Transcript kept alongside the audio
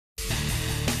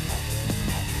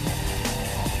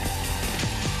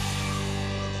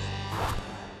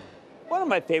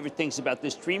my favorite things about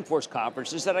this Dreamforce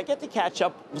conference is that I get to catch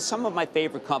up with some of my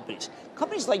favorite companies.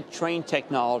 Companies like Trane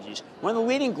Technologies, one of the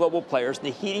leading global players in the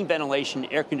heating, ventilation,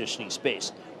 and air conditioning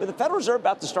space. With the Federal Reserve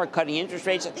about to start cutting interest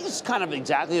rates, I think it's kind of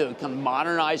exactly a kind of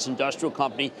modernized industrial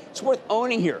company. It's worth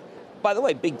owning here. By the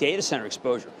way, big data center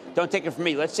exposure. Don't take it from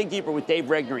me. Let's dig deeper with Dave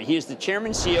Regnery. He is the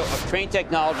chairman and CEO of Trane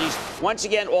Technologies. Once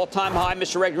again, all-time high.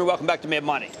 Mr. Regnery, welcome back to Mad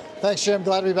Money. Thanks, Jim.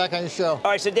 Glad to be back on your show.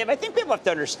 All right, so Dave, I think people have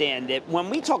to understand that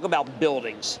when we talk about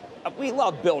buildings, we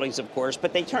love buildings, of course,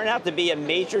 but they turn out to be a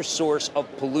major source of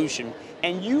pollution,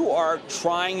 and you are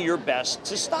trying your best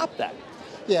to stop that.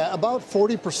 Yeah, about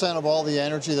 40% of all the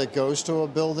energy that goes to a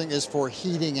building is for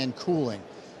heating and cooling.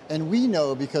 And we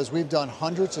know, because we've done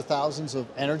hundreds of thousands of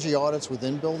energy audits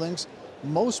within buildings,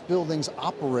 most buildings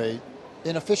operate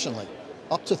inefficiently,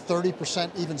 up to 30%,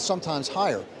 even sometimes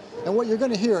higher. And what you're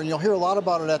going to hear, and you'll hear a lot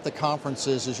about it at the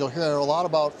conferences, is you'll hear a lot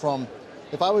about from,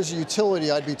 if I was a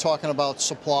utility, I'd be talking about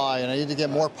supply, and I need to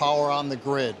get more power on the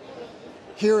grid.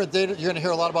 Here at data, you're going to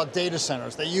hear a lot about data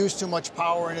centers. They use too much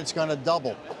power and it's going to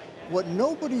double. What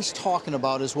nobody's talking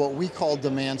about is what we call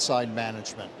demand-side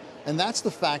management. And that's the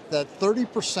fact that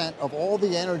 30% of all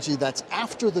the energy that's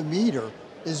after the meter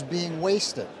is being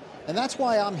wasted. And that's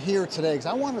why I'm here today, because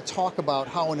I want to talk about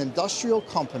how an industrial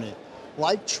company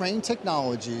like Trane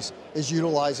Technologies is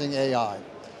utilizing AI.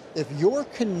 If you're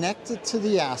connected to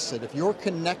the asset, if you're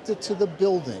connected to the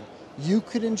building, you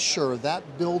could ensure that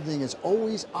building is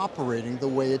always operating the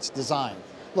way it's designed.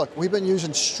 Look, we've been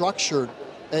using structured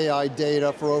AI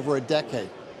data for over a decade.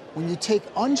 When you take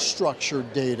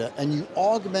unstructured data and you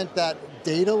augment that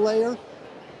data layer,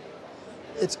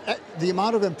 it's the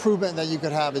amount of improvement that you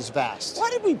could have is vast. Why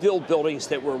did we build buildings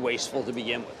that were wasteful to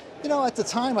begin with? You know, at the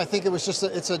time, I think it was just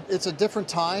it's a different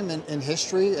time in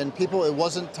history, and people, it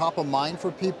wasn't top of mind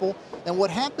for people. And what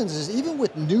happens is, even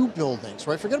with new buildings,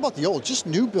 right? Forget about the old, just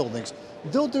new buildings.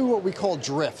 They'll do what we call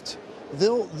drift.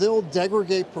 They'll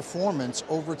degrade performance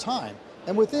over time,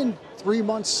 and within 3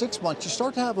 months, 6 months, you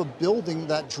start to have a building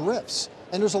that drifts.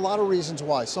 And there's a lot of reasons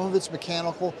why. Some of it's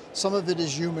mechanical, some of it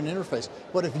is human interface.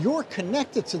 But if you're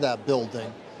connected to that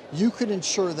building, you could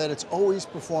ensure that it's always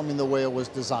performing the way it was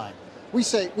designed. We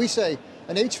say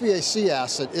an HVAC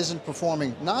asset isn't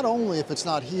performing not only if it's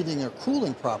not heating or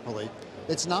cooling properly,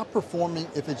 it's not performing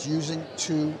if it's using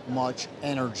too much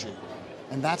energy.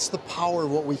 And that's the power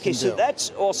of what we can do. So that's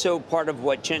also part of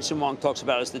what Jensen Huang talks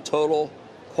about, is the total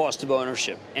cost of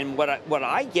ownership. And what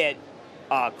I get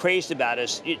crazed about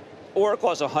is Oracle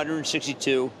has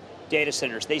 162 data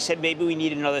centers. They said maybe we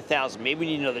need another 1,000, maybe we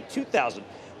need another 2,000.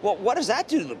 Well, what does that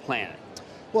do to the planet?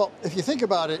 Well, if you think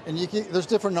about it, and there's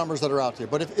different numbers that are out there,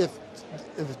 but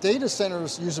if data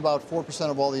centers use about 4%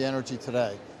 of all the energy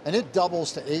today, and it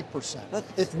doubles to 8%,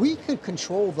 if we could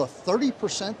control the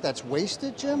 30% that's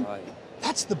wasted, Jim, right,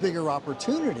 that's the bigger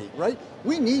opportunity, right?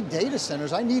 We need data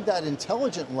centers. I need that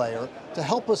intelligent layer to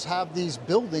help us have these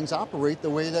buildings operate the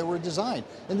way they were designed.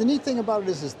 And the neat thing about it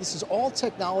is this is all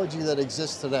technology that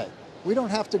exists today. We don't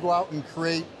have to go out and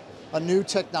create a new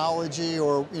technology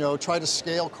or try to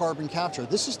scale carbon capture.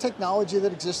 This is technology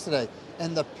that exists today.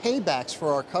 And the paybacks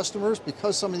for our customers,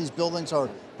 because some of these buildings are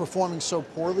performing so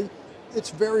poorly, it's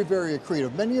very, very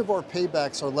accretive. Many of our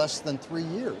paybacks are less than 3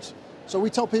 years. So we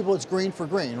tell people it's green for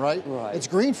green, right? Right. It's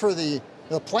green for the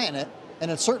planet,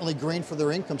 and it's certainly green for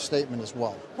their income statement as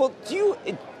well. Well,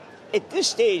 at this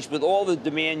stage, with all the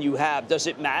demand you have, does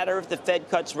it matter if the Fed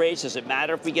cuts rates? Does it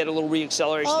matter if we get a little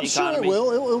reacceleration in the economy? Sure it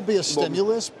will. It'll be a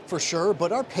stimulus for sure,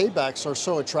 but our paybacks are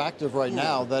so attractive right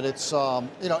now that it's,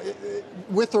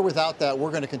 with or without that,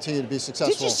 we're going to continue to be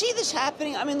successful. Did you see this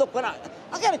happening? I mean, look, I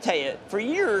got to tell you, for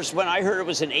years, when I heard it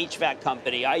was an HVAC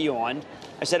company, I yawned.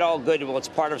 I said, oh, good, well, it's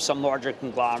part of some larger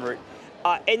conglomerate.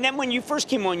 And then when you first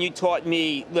came on, you taught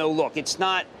me, no, look, it's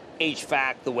not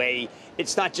HVAC the way,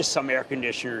 it's not just some air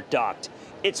conditioner duct.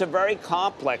 It's a very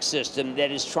complex system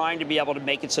that is trying to be able to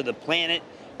make it so the planet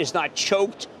is not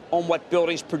choked on what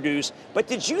buildings produce. But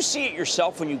did you see it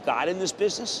yourself when you got in this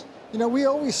business? You know, we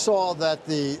always saw that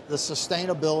the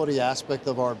sustainability aspect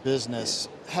of our business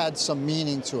had some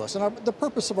meaning to us. And the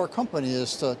purpose of our company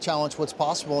is to challenge what's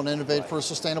possible and innovate for a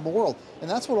sustainable world. And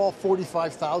that's what all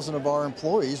 45,000 of our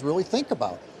employees really think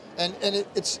about. And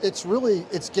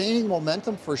it's gaining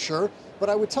momentum for sure. But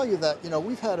I would tell you that,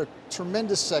 we've had a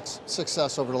tremendous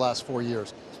success over the last 4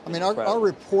 years. I mean, our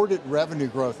reported revenue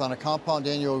growth on a compound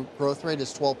annual growth rate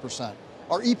is 12%.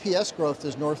 Our EPS growth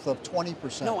is north of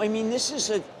 20%. No, I mean,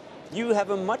 you have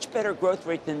a much better growth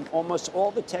rate than almost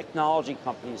all the technology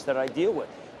companies that I deal with.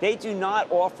 They do not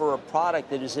offer a product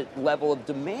that is at the level of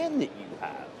demand that you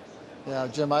have. Yeah,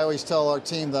 Jim, I always tell our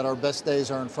team that our best days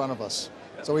are in front of us.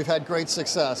 So we've had great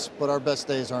success, but our best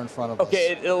days are in front of us.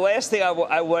 Okay, the last thing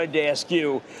I wanted to ask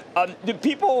you, do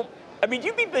people, I mean,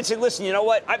 you've been saying, listen, you know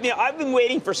what? I mean, I've been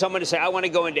waiting for someone to say, I want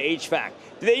to go into HVAC.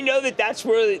 Do they know that that's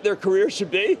where their career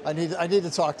should be? I need to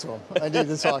talk to them. I need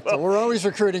to talk to them. We're always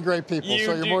recruiting great people,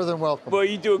 so you're more than welcome. Well,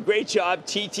 you do a great job.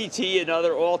 TTT,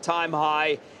 another all-time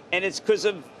high, and it's because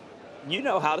of you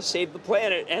know how to save the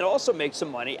planet and also make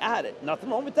some money at it. Nothing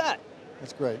wrong with that.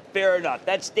 That's great. Fair enough.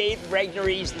 That's Dave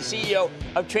Regnery. He's the CEO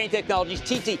of Trane Technologies.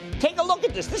 TT, take a look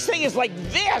at this. This thing is like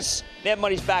this. Mad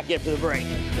Money's back after the break.